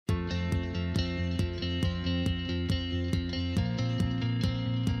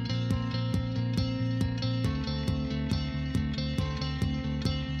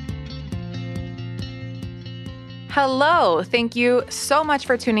Hello. Thank you so much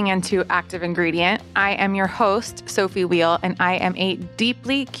for tuning into Active Ingredient. I am your host, Sophie Wheel, and I am a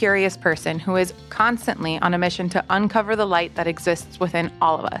deeply curious person who is constantly on a mission to uncover the light that exists within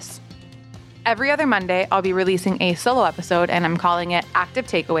all of us. Every other Monday, I'll be releasing a solo episode, and I'm calling it Active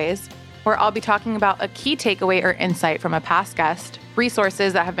Takeaways, where I'll be talking about a key takeaway or insight from a past guest,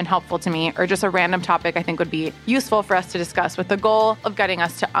 resources that have been helpful to me, or just a random topic I think would be useful for us to discuss with the goal of getting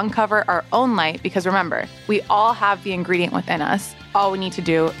us to uncover our own light. Because remember, we all have the ingredient within us. All we need to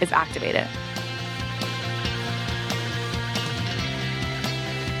do is activate it.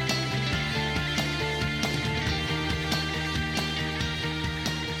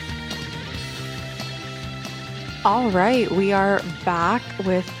 All right, we are back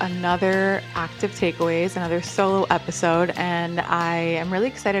with another Active Takeaways, another solo episode, and I am really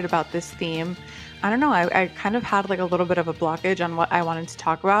excited about this theme. I don't know, I kind of had like a little bit of a blockage on what I wanted to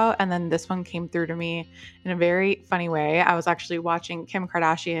talk about, and then this one came through to me in a very funny way. I was actually watching Kim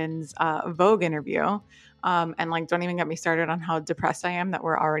Kardashian's Vogue interview, and like, don't even get me started on how depressed I am that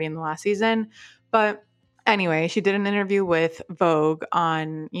we're already in the last season, but anyway, she did an interview with Vogue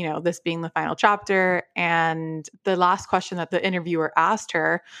on, this being the final chapter. And the last question that the interviewer asked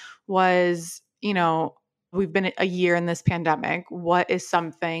her was, we've been a year in this pandemic. What is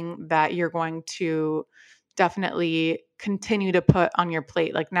something that you're going to definitely continue to put on your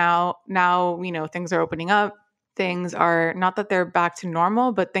plate? Like now, things are opening up. Things are not that they're back to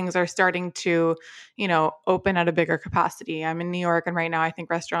normal, but things are starting to, open at a bigger capacity. I'm in New York, and right now I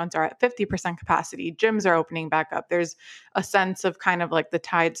think restaurants are at 50% capacity. Gyms are opening back up. There's a sense of kind of like the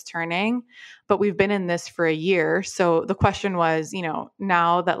tides turning, but we've been in this for a year. So the question was,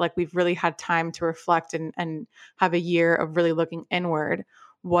 now that like we've really had time to reflect and have a year of really looking inward,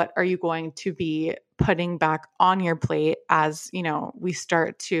 what are you going to be putting back on your plate as, we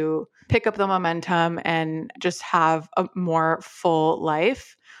start to pick up the momentum and just have a more full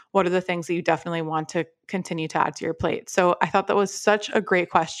life? What are the things that you definitely want to continue to add to your plate? So I thought that was such a great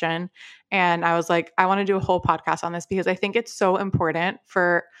question. And I was like, I want to do a whole podcast on this because I think it's so important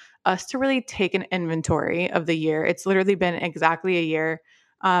for us to really take an inventory of the year. It's literally been exactly a year,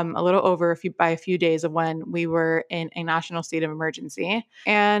 a little over by a few days of when we were in a national state of emergency.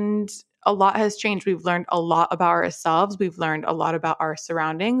 And a lot has changed. We've learned a lot about ourselves. We've learned a lot about our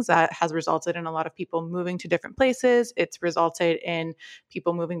surroundings. That has resulted in a lot of people moving to different places. It's resulted in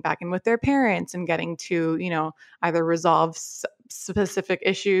people moving back in with their parents and getting to, either resolve specific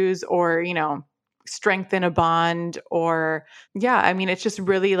issues or, strengthen a bond or it's just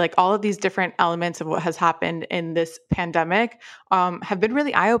really like all of these different elements of what has happened in this pandemic have been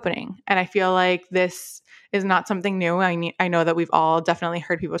really eye-opening. And I feel like this is not something new. I know that we've all definitely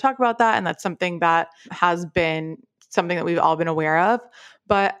heard people talk about that, and that's something that has been something that we've all been aware of.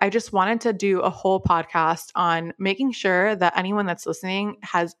 But I just wanted to do a whole podcast on making sure that anyone that's listening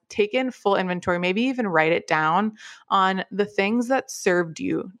has taken full inventory, maybe even write it down on the things that served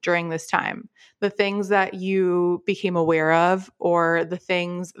you during this time, the things that you became aware of, or the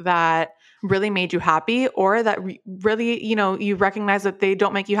things that really made you happy, or that really, you recognize that they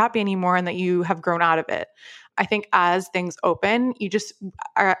don't make you happy anymore and that you have grown out of it. I think as things open, you just,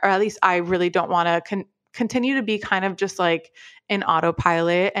 or at least I really don't want to continue to be kind of just like in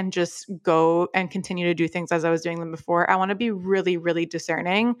autopilot and just go and continue to do things as I was doing them before. I want to be really, really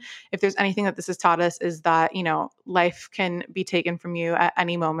discerning. If there's anything that this has taught us is that, life can be taken from you at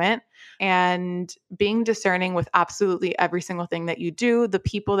any moment, and being discerning with absolutely every single thing that you do, the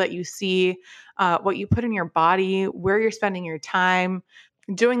people that you see, what you put in your body, where you're spending your time,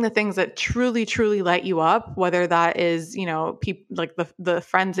 doing the things that truly, truly light you up, whether that is, like the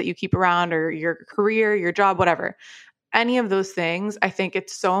friends that you keep around or your career, your job, whatever, any of those things. I think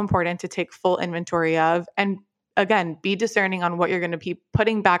it's so important to take full inventory of, and again, be discerning on what you're going to be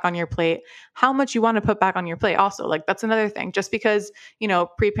putting back on your plate, how much you want to put back on your plate. Also, like that's another thing, just because,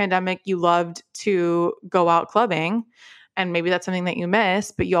 pre-pandemic, you loved to go out clubbing, and maybe that's something that you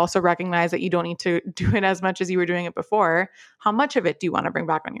miss, but you also recognize that you don't need to do it as much as you were doing it before. How much of it do you want to bring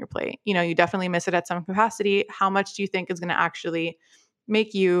back on your plate? You definitely miss it at some capacity. How much do you think is going to actually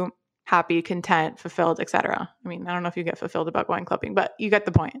make you happy, content, fulfilled, etc.? I mean, I don't know if you get fulfilled about going clubbing, but you get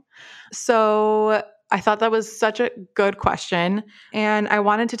the point. So I thought that was such a good question. And I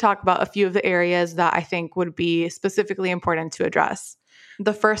wanted to talk about a few of the areas that I think would be specifically important to address.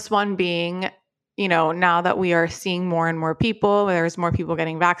 The first one being, now that we are seeing more and more people, there's more people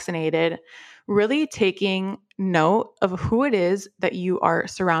getting vaccinated, really taking note of who it is that you are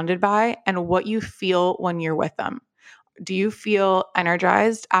surrounded by and what you feel when you're with them. Do you feel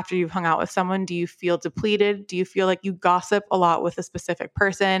energized after you've hung out with someone? Do you feel depleted? Do you feel like you gossip a lot with a specific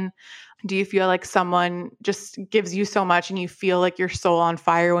person? Do you feel like someone just gives you so much and you feel like you're so on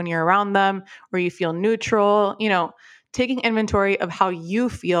fire when you're around them, or you feel neutral? Taking inventory of how you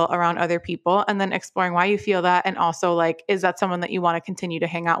feel around other people and then exploring why you feel that. And also, like, is that someone that you want to continue to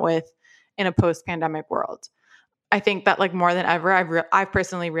hang out with in a post-pandemic world? I think that, like, more than ever, I've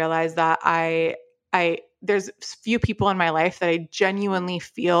personally realized that I there's few people in my life that I genuinely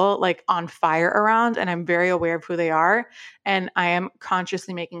feel like on fire around, and I'm very aware of who they are, and I am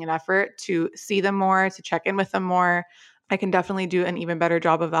consciously making an effort to see them more, to check in with them more. I can definitely do an even better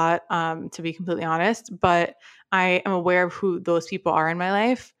job of that, to be completely honest. But I am aware of who those people are in my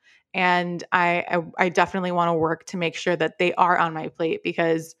life, and I definitely want to work to make sure that they are on my plate,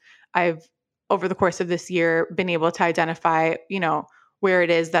 because I've, over the course of this year, been able to identify, where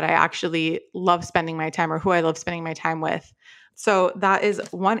it is that I actually love spending my time, or who I love spending my time with. So that is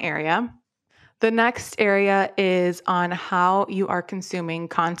one area. The next area is on how you are consuming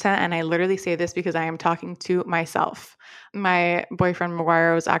content. And I literally say this because I am talking to myself. My boyfriend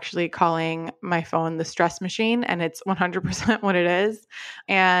McGuire was actually calling my phone the stress machine, and it's 100% what it is.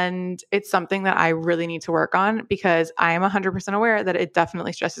 And it's something that I really need to work on, because I am 100% aware that it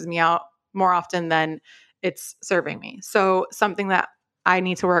definitely stresses me out more often than it's serving me. So something that I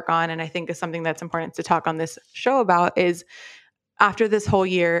need to work on, and I think is something that's important to talk on this show about, is after this whole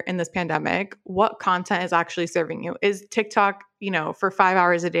year in this pandemic, what content is actually serving you? Is TikTok, for 5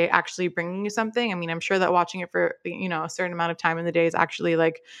 hours a day actually bringing you something? I mean, I'm sure that watching it for, a certain amount of time in the day is actually,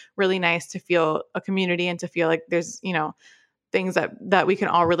 like, really nice to feel a community and to feel like there's, things that we can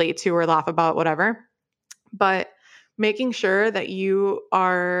all relate to or laugh about, whatever. But making sure that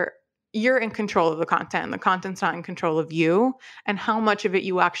you're in control of the content, and the content's not in control of you, and how much of it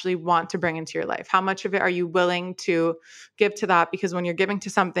you actually want to bring into your life. How much of it are you willing to give to that? Because when you're giving to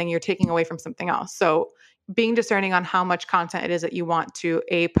something, you're taking away from something else. So being discerning on how much content it is that you want to,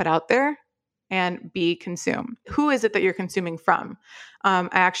 A, put out there, and B, consume. Who is it that you're consuming from? I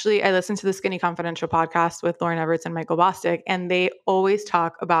listened to the Skinny Confidential podcast with Lauren Everts and Michael Bosstick, and they always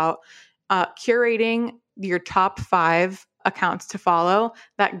talk about curating your top 5 accounts to follow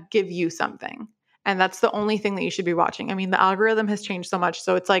that give you something. And that's the only thing that you should be watching. I mean, the algorithm has changed so much.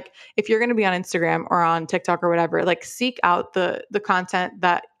 So it's like, if you're going to be on Instagram or on TikTok or whatever, like, seek out the content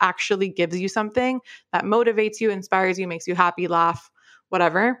that actually gives you something, that motivates you, inspires you, makes you happy, laugh,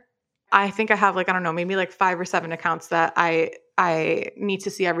 whatever. I think I have, like, I don't know, maybe like 5 or 7 accounts that I need to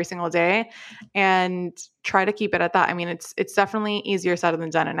see every single day, and try to keep it at that. I mean, it's definitely easier said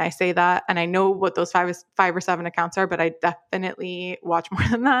than done. And I say that, and I know what those 5 or 7 accounts are, but I definitely watch more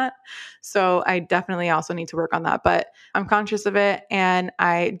than that. So I definitely also need to work on that, but I'm conscious of it. And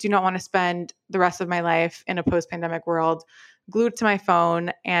I do not want to spend the rest of my life in a post-pandemic world glued to my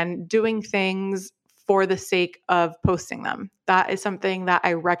phone and doing things for the sake of posting them. That is something that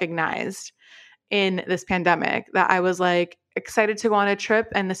I recognized in this pandemic, that I was, like, excited to go on a trip.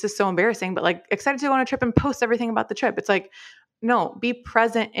 And this is so embarrassing, but, like, excited to go on a trip and post everything about the trip. It's like, no, be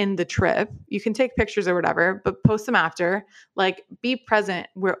present in the trip. You can take pictures or whatever, but post them after. Like, be present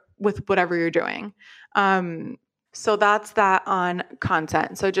with whatever you're doing. So that's that on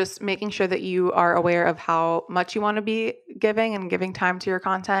content. So just making sure that you are aware of how much you want to be giving and giving time to your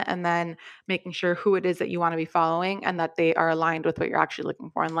content, and then making sure who it is that you want to be following and that they are aligned with what you're actually looking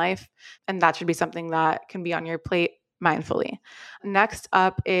for in life. And that should be something that can be on your plate mindfully. Next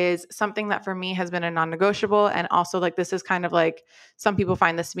up is something that for me has been a non-negotiable. And also, like, this is kind of like, some people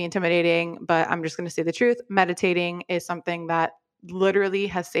find this to be intimidating, but I'm just going to say the truth. Meditating is something that literally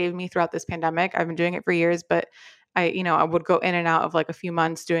has saved me throughout this pandemic. I've been doing it for years, but I would go in and out of, like, a few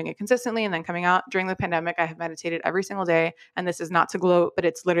months doing it consistently and then coming out. During the pandemic, I have meditated every single day. And this is not to gloat, but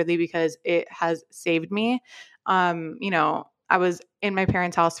it's literally because it has saved me. I was in my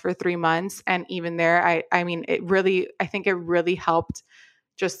parents' house for 3 months. And even there, I think it really helped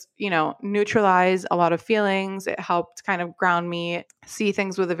just, neutralize a lot of feelings. It helped kind of ground me, see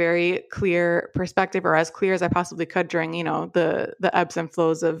things with a very clear perspective, or as clear as I possibly could during, the ebbs and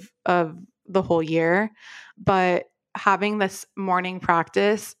flows of the whole year. But having this morning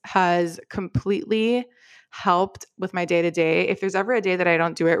practice has completely helped with my day to day. If there's ever a day that I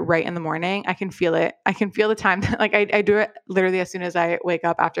don't do it right in the morning, I can feel it. I can feel the time that, like, I do it literally as soon as I wake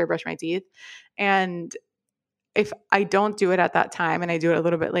up after I brush my teeth. And if I don't do it at that time and I do it a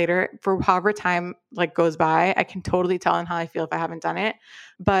little bit later, for however time, like, goes by, I can totally tell in how I feel if I haven't done it.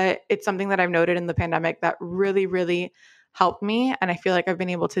 But it's something that I've noted in the pandemic that really, really helped me. And I feel like I've been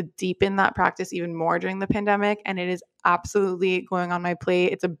able to deepen that practice even more during the pandemic. And it is absolutely going on my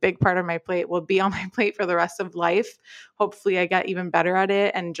plate. It's a big part of my plate, will be on my plate for the rest of life. Hopefully I get even better at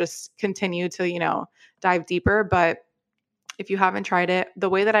it and just continue to, dive deeper. But If you haven't tried it, the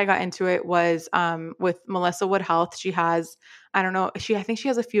way that I got into it was with Melissa Wood Health. She has, I don't know, I think she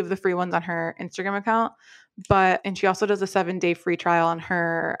has a few of the free ones on her Instagram account, and she also does a 7-day free trial on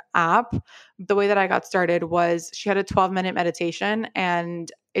her app. The way that I got started was she had a 12-minute meditation,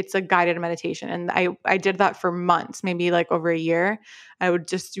 and it's a guided meditation. And I did that for months, maybe like over a year. I would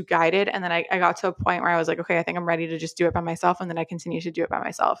just do guided. And then I got to a point where I was like, okay, I think I'm ready to just do it by myself. And then I continue to do it by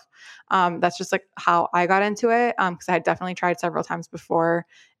myself. That's just like how I got into it. Cause I had definitely tried several times before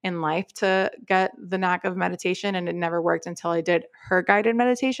in life to get the knack of meditation, and it never worked until I did her guided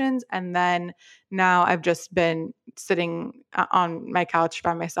meditations. And then now I've just been sitting on my couch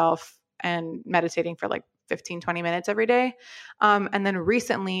by myself and meditating for like 15, 20 minutes every day. And then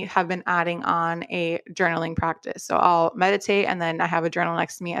recently have been adding on a journaling practice. So I'll meditate and then I have a journal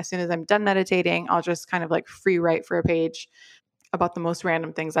next to me. As soon as I'm done meditating, I'll just kind of like free write for a page about the most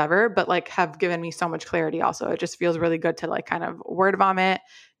random things ever, but like have given me so much clarity also. It just feels really good to like kind of word vomit,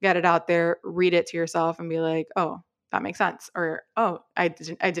 get it out there, read it to yourself and be like, oh, that makes sense. Or, oh, I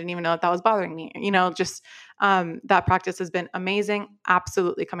didn't even know that was bothering me. Just that practice has been amazing.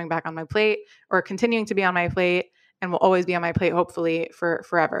 Absolutely coming back on my plate, or continuing to be on my plate, and will always be on my plate, hopefully for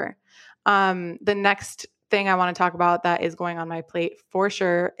forever. The next thing I want to talk about that is going on my plate for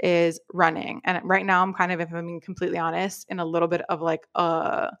sure is running. And right now I'm kind of, if I'm being completely honest, in a little bit of like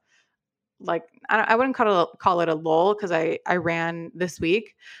I wouldn't call it a lull, because I ran this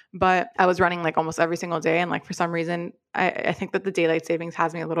week, but I was running like almost every single day. And like for some reason, I think that the daylight savings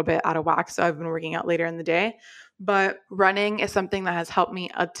has me a little bit out of whack. So I've been working out later in the day. But running is something that has helped me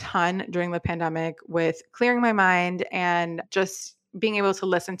a ton during the pandemic with clearing my mind and just being able to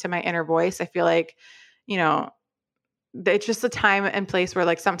listen to my inner voice. I feel like, you know, it's just a time and place where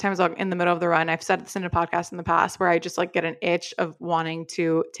like sometimes I'll in the middle of the run, I've said this in a podcast in the past, where I just like get an itch of wanting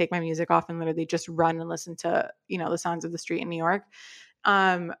to take my music off and literally just run and listen to, the sounds of the street in New York.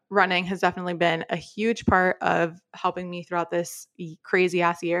 Running has definitely been a huge part of helping me throughout this crazy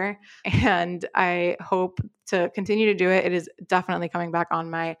ass year. And I hope to continue to do it. It is definitely coming back on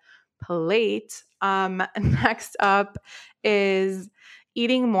my plate. Next up is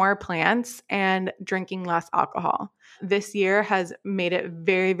eating more plants and drinking less alcohol. This year has made it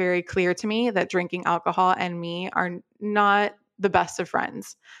very, very clear to me that drinking alcohol and me are not the best of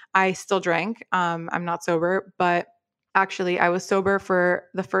friends. I still drink. I'm not sober, but actually I was sober for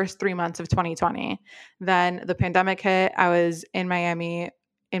the first 3 months of 2020. Then the pandemic hit. I was in Miami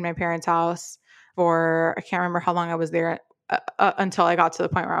in my parents' house for, I can't remember how long I was there, until I got to the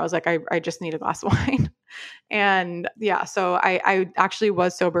point where I was like, I just need a glass of wine. And yeah, so I actually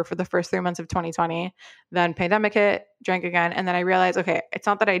was sober for the first 3 months of 2020. Then pandemic hit, drank again. And then I realized, okay, it's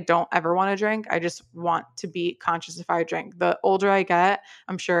not that I don't ever want to drink. I just want to be conscious if I drink. The older I get,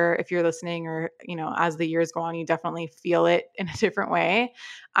 I'm sure if you're listening or, as the years go on, you definitely feel it in a different way.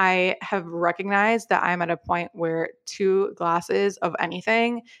 I have recognized that I'm at a point where 2 glasses of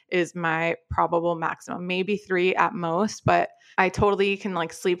anything is my probable maximum, maybe 3 at most, but I totally can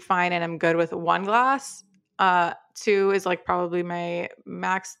like sleep fine and I'm good with 1 glass. 2 is like probably my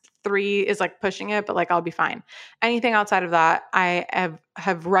max. 3 is like pushing it, but like I'll be fine. Anything outside of that, I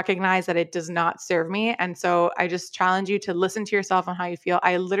have recognized that it does not serve me. And so I just challenge you to listen to yourself on how you feel.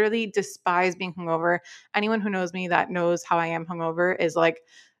 I literally despise being hungover. Anyone who knows me that knows how I am hungover is like,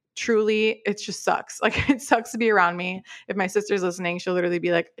 truly, it just sucks. Like it sucks to be around me. If my sister's listening, she'll literally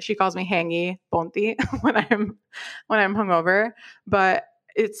be like, she calls me hangy, ponti when I'm hungover, but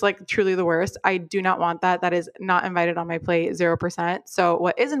it's like truly the worst. I do not want that. That is not invited on my plate, 0%. So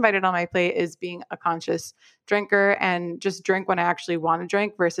what is invited on my plate is being a conscious drinker and just drink when I actually want to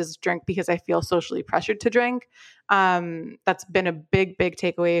drink versus drink because I feel socially pressured to drink. That's been a big, big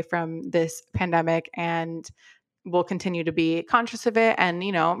takeaway from this pandemic, and will continue to be conscious of it. And,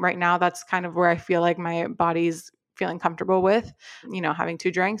 right now that's kind of where I feel like my body's feeling comfortable with, having 2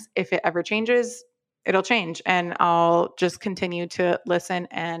 drinks. If it ever changes, it'll change, and I'll just continue to listen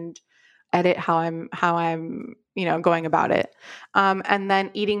and edit how I'm going about it. And then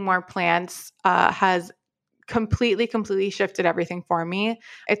eating more plants has completely shifted everything for me.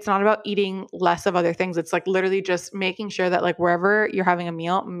 It's not about eating less of other things. It's like literally just making sure that like wherever you're having a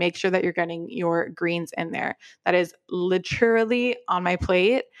meal, make sure that you're getting your greens in there. That is literally on my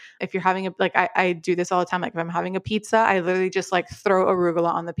plate. If you're having I do this all the time. Like if I'm having a pizza, I literally just like throw arugula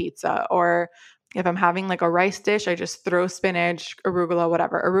on the pizza. Or if I'm having like a rice dish, I just throw spinach, arugula,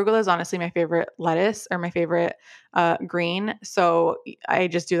 whatever. Arugula is honestly my favorite lettuce, or my favorite green. So I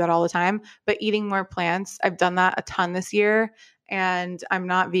just do that all the time. But eating more plants, I've done that a ton this year. and I'm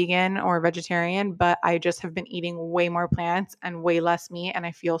not vegan or vegetarian, but I just have been eating way more plants and way less meat, and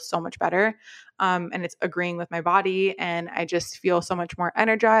I feel so much better. And it's agreeing with my body, and I just feel so much more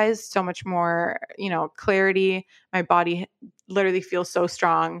energized, so much more, clarity. My body literally feels so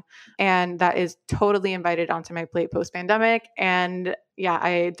strong, and that is totally invited onto my plate post-pandemic. And yeah,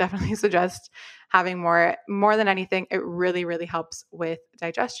 I definitely suggest having more than anything. It really, really helps with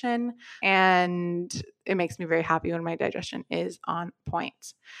digestion, and it makes me very happy when my digestion is on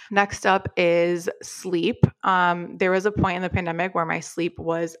point. Next up is sleep. There was a point in the pandemic where my sleep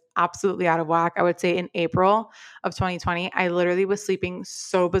was absolutely out of whack. I would say in April of 2020, I literally was sleeping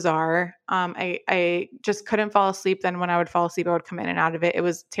so bizarre. I just couldn't fall asleep. Then when I would fall asleep, I would come in and out of it. It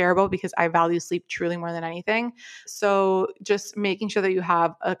was terrible because I value sleep truly more than anything. So just making sure that you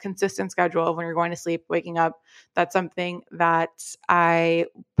have a consistent schedule of when you're going to sleep, waking up. That's something that I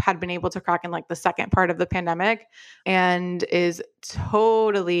had been able to crack in like the second part of the pandemic, and is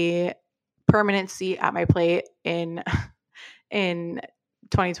totally permanent seat at my plate in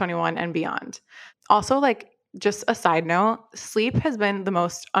 2021 and beyond. Also, like, just a side note, sleep has been the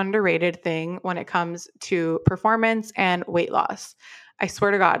most underrated thing when it comes to performance and weight loss. I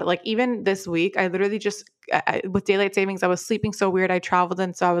swear to God, like even this week, I literally just, with daylight savings, I was sleeping so weird. I traveled,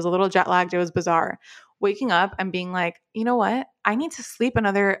 and so I was a little jet lagged. It was bizarre. Waking up and being like, you know what? I need to sleep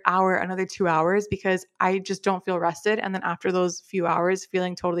another hour, another 2 hours, because I just don't feel rested. And then after those few hours,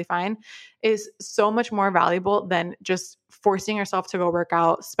 feeling totally fine is so much more valuable than just forcing yourself to go work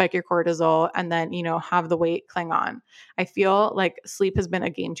out, spike your cortisol, and then, have the weight cling on. I feel like sleep has been a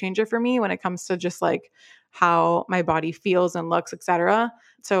game changer for me when it comes to just like how my body feels and looks, etc.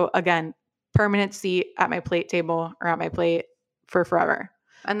 So again, permanent seat at my plate table or at my plate for forever.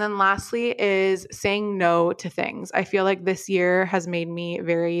 And then lastly is saying no to things. I feel like this year has made me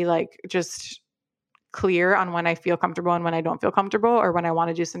very just clear on when I feel comfortable and when I don't feel comfortable, or when I want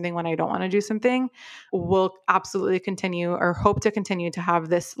to do something, when I don't want to do something. We'll absolutely continue, or hope to continue, to have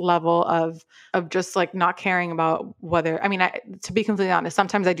this level of just like not caring about whether, to be completely honest,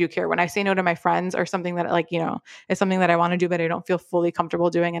 sometimes I do care when I say no to my friends or something that is something that I want to do, but I don't feel fully comfortable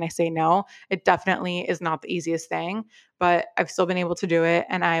doing, and I say no. It definitely is not the easiest thing, but I've still been able to do it.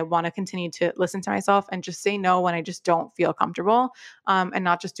 And I want to continue to listen to myself and just say no when I just don't feel comfortable, and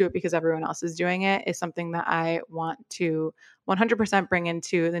not just do it because everyone else is doing it, is something that I want to 100% bring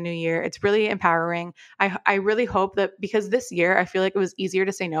into the new year. It's really empowering. I really hope that, because this year I feel like it was easier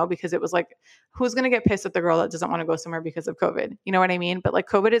to say no, because it was like, who's going to get pissed at the girl that doesn't want to go somewhere because of COVID? You know what I mean? But like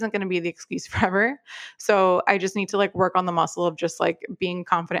COVID isn't going to be the excuse forever. So I just need to like work on the muscle of just like being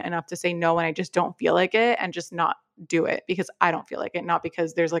confident enough to say no when I just don't feel like it, and just not do it because I don't feel like it, not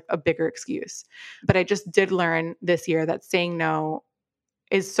because there's like a bigger excuse. But I just did learn this year that saying no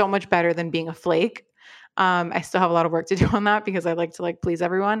is so much better than being a flake. I still have a lot of work to do on that because I like to like please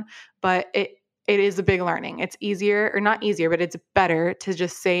everyone, but it is a big learning. It's easier, or not easier, but it's better to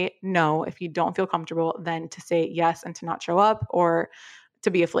just say no if you don't feel comfortable than to say yes and to not show up, or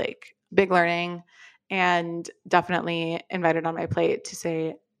to be a flake. Big learning, and definitely invited on my plate to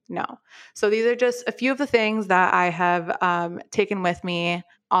say no. So these are just a few of the things that I have taken with me.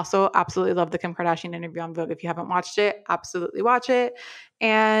 Also, absolutely love the Kim Kardashian interview on Vogue. If you haven't watched it, absolutely watch it.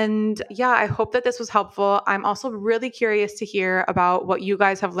 And yeah, I hope that this was helpful. I'm also really curious to hear about what you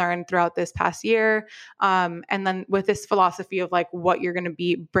guys have learned throughout this past year. And then with this philosophy of like what you're going to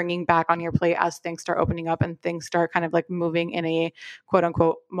be bringing back on your plate as things start opening up and things start kind of like moving in a quote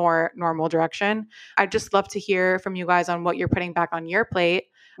unquote more normal direction. I'd just love to hear from you guys on what you're putting back on your plate,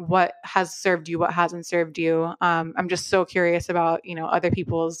 what has served you, what hasn't served you. I'm just so curious about, other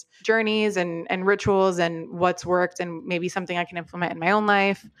people's journeys and rituals and what's worked, and maybe something I can implement in my own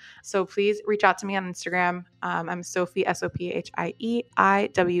life. So please reach out to me on Instagram. I'm Sophie, SOPHIEIWEILL,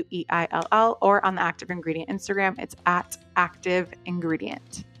 or on the Active Ingredient Instagram. It's at Active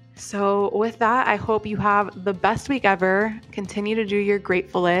Ingredient. So with that, I hope you have the best week ever. Continue to do your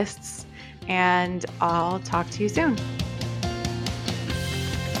grateful lists, and I'll talk to you soon.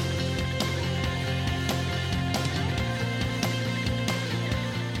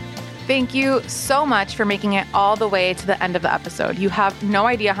 Thank you so much for making it all the way to the end of the episode. You have no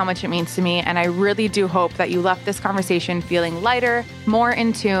idea how much it means to me, and I really do hope that you left this conversation feeling lighter, more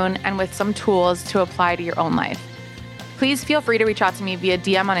in tune, and with some tools to apply to your own life. Please feel free to reach out to me via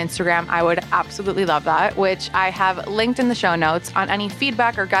DM on Instagram. I would absolutely love that, which I have linked in the show notes, on any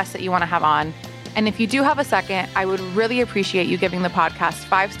feedback or guests that you want to have on. And if you do have a second, I would really appreciate you giving the podcast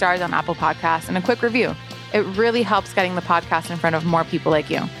 5 stars on Apple Podcasts and a quick review. It really helps getting the podcast in front of more people like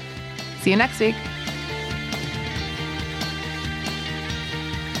you. See you next week.